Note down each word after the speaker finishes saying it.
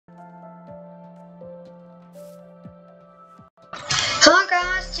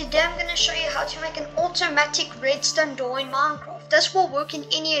Today I'm going to show you how to make an automatic redstone door in Minecraft. This will work in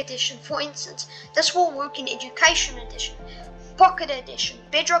any edition. For instance, this will work in Education Edition, Pocket Edition,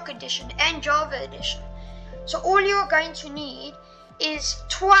 Bedrock Edition and Java Edition. So all you're going to need is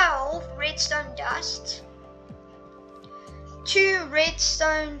 12 redstone dust, 2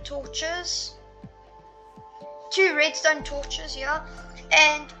 redstone torches, yeah,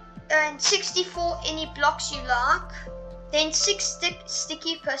 and 64 any blocks you like. Then 6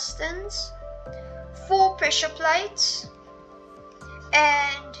 sticky pistons, 4 pressure plates,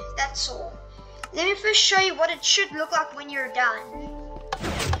 and that's all. Let me first show you what it should look like when you're done.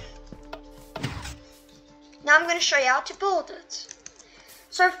 Now I'm going to show you how to build it.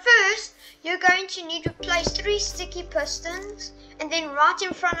 So first, you're going to need to place 3 sticky pistons, and then right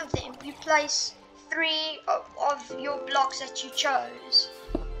in front of them, you place 3 of your blocks that you chose.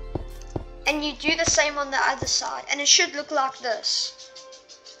 And you do the same on the other side, and it should look like this.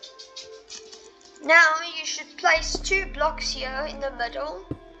 Now you should place 2 blocks here in the middle,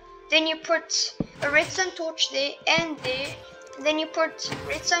 then you put a redstone torch there and there, and then you put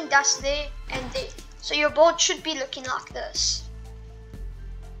redstone dust there and there. So your board should be looking like this.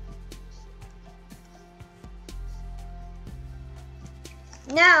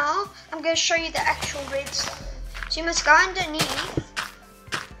 Now I'm going to show you the actual redstone. So you must go underneath,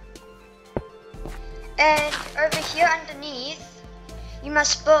 and over here underneath, you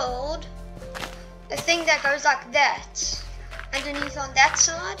must build a thing that goes like that, underneath on that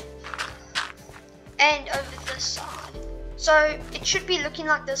side, and over this side. So it should be looking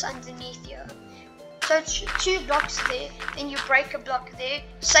like this underneath here. So 2 blocks there, then you break a block there,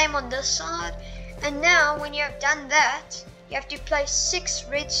 same on this side. And now when you have done that, you have to place 6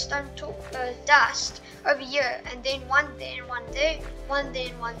 redstone dust over here, and then 1 there, 1 there, 1 there,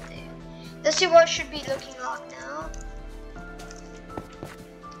 and 1 there. This is what it should be looking like now.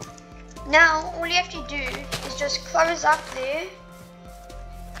 Now all you have to do is just close up there,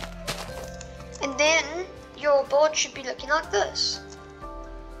 and then your board should be looking like this.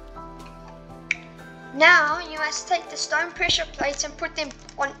 Now you must take the stone pressure plates and put them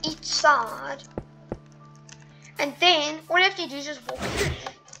on each side, and then all you have to do is just walk through.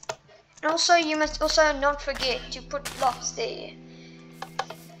 And also you must also not forget to put blocks there.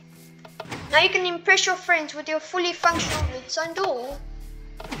 Now you can impress your friends with your fully functional redstone door.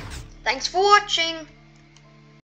 Thanks for watching.